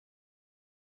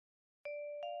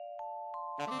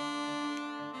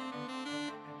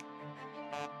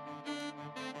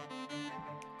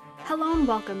Hello and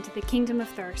welcome to the Kingdom of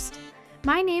Thirst.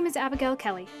 My name is Abigail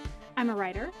Kelly. I'm a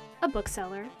writer, a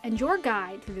bookseller, and your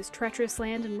guide through this treacherous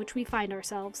land in which we find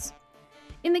ourselves.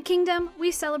 In the Kingdom,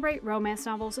 we celebrate romance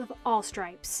novels of all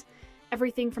stripes.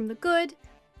 Everything from the good,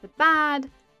 the bad,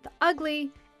 the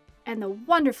ugly, and the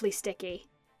wonderfully sticky.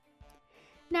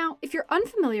 Now, if you're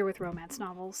unfamiliar with romance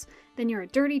novels, then you're a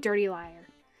dirty, dirty liar.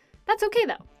 That's okay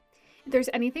though. If there's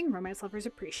anything romance lovers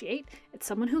appreciate, it's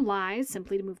someone who lies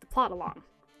simply to move the plot along.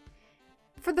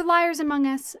 For the liars among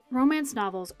us, romance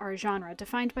novels are a genre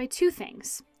defined by two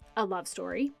things: a love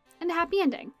story and a happy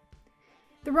ending.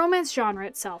 The romance genre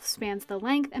itself spans the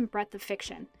length and breadth of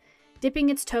fiction, dipping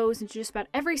its toes into just about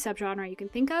every subgenre you can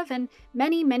think of and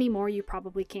many, many more you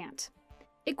probably can't.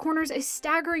 It corners a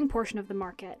staggering portion of the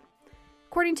market.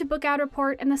 According to Book Out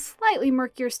Report and the slightly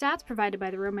murkier stats provided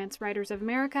by the Romance Writers of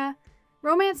America,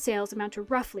 romance sales amount to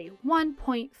roughly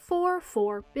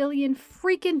 $1.44 billion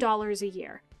freaking dollars a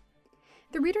year.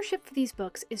 The readership for these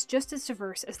books is just as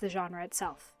diverse as the genre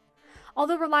itself.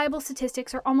 Although reliable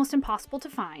statistics are almost impossible to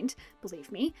find,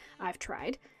 believe me, I've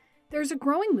tried, there is a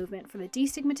growing movement for the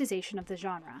destigmatization of the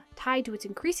genre, tied to its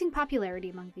increasing popularity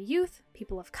among the youth,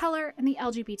 people of color, and the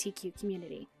LGBTQ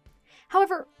community.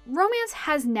 However, romance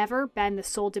has never been the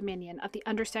sole dominion of the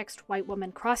undersexed white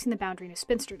woman crossing the boundary into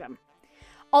spinsterdom.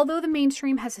 Although the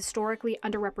mainstream has historically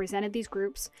underrepresented these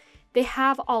groups, they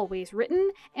have always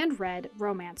written and read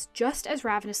romance just as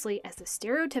ravenously as the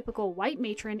stereotypical white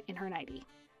matron in her nightie.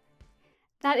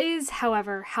 That is,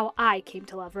 however, how I came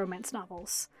to love romance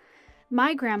novels.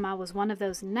 My grandma was one of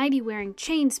those nightie-wearing,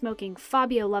 chain-smoking,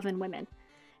 Fabio-loving women.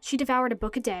 She devoured a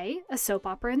book a day, a soap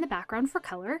opera in the background for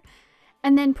color,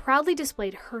 and then proudly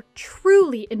displayed her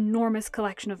truly enormous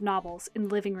collection of novels in the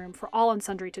living room for all and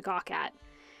sundry to gawk at.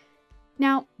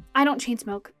 Now, I don't chain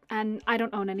smoke, and I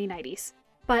don't own any nighties,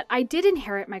 but I did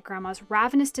inherit my grandma's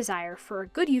ravenous desire for a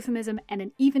good euphemism and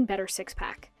an even better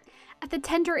six-pack. At the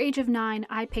tender age of 9,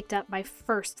 I picked up my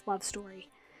first love story,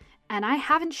 and I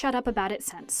haven't shut up about it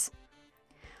since.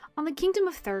 On the Kingdom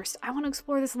of Thirst, I want to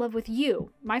explore this love with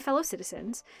you, my fellow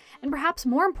citizens, and perhaps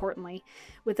more importantly,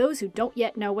 with those who don't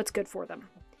yet know what's good for them.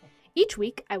 Each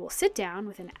week, I will sit down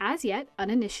with an as-yet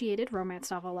uninitiated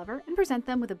romance novel lover and present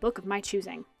them with a book of my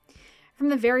choosing. From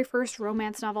the very first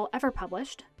romance novel ever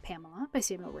published, Pamela by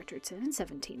Samuel Richardson in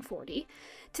 1740,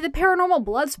 to the paranormal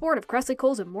bloodsport of Cressley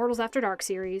Cole's Immortals After Dark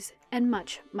series, and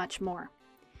much, much more.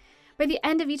 By the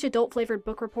end of each adult-flavored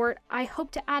book report, I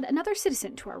hope to add another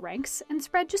citizen to our ranks and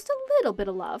spread just a little bit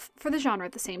of love for the genre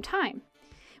at the same time.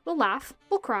 We'll laugh,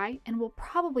 we'll cry, and we'll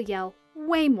probably yell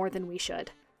way more than we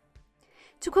should.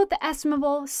 To quote the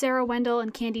estimable Sarah Wendell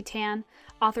and Candy Tan,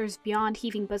 authors Beyond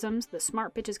Heaving Bosoms, The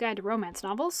Smart Bitch's Guide to Romance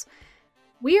Novels,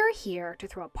 we are here to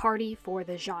throw a party for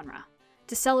the genre,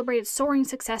 to celebrate its soaring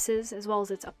successes as well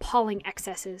as its appalling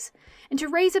excesses, and to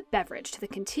raise a beverage to the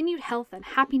continued health and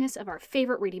happiness of our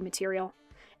favorite reading material.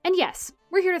 And yes,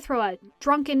 we're here to throw a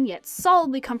drunken yet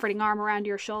solidly comforting arm around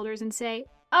your shoulders and say,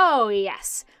 oh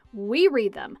yes, we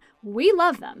read them, we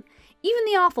love them, even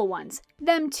the awful ones,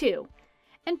 them too.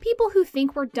 And people who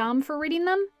think we're dumb for reading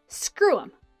them, screw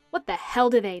them. What the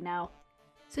hell do they know?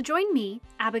 So join me,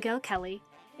 Abigail Kelly,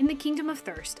 in the Kingdom of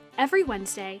Thirst every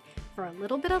Wednesday for a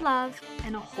little bit of love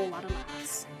and a whole lot of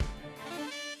laughs.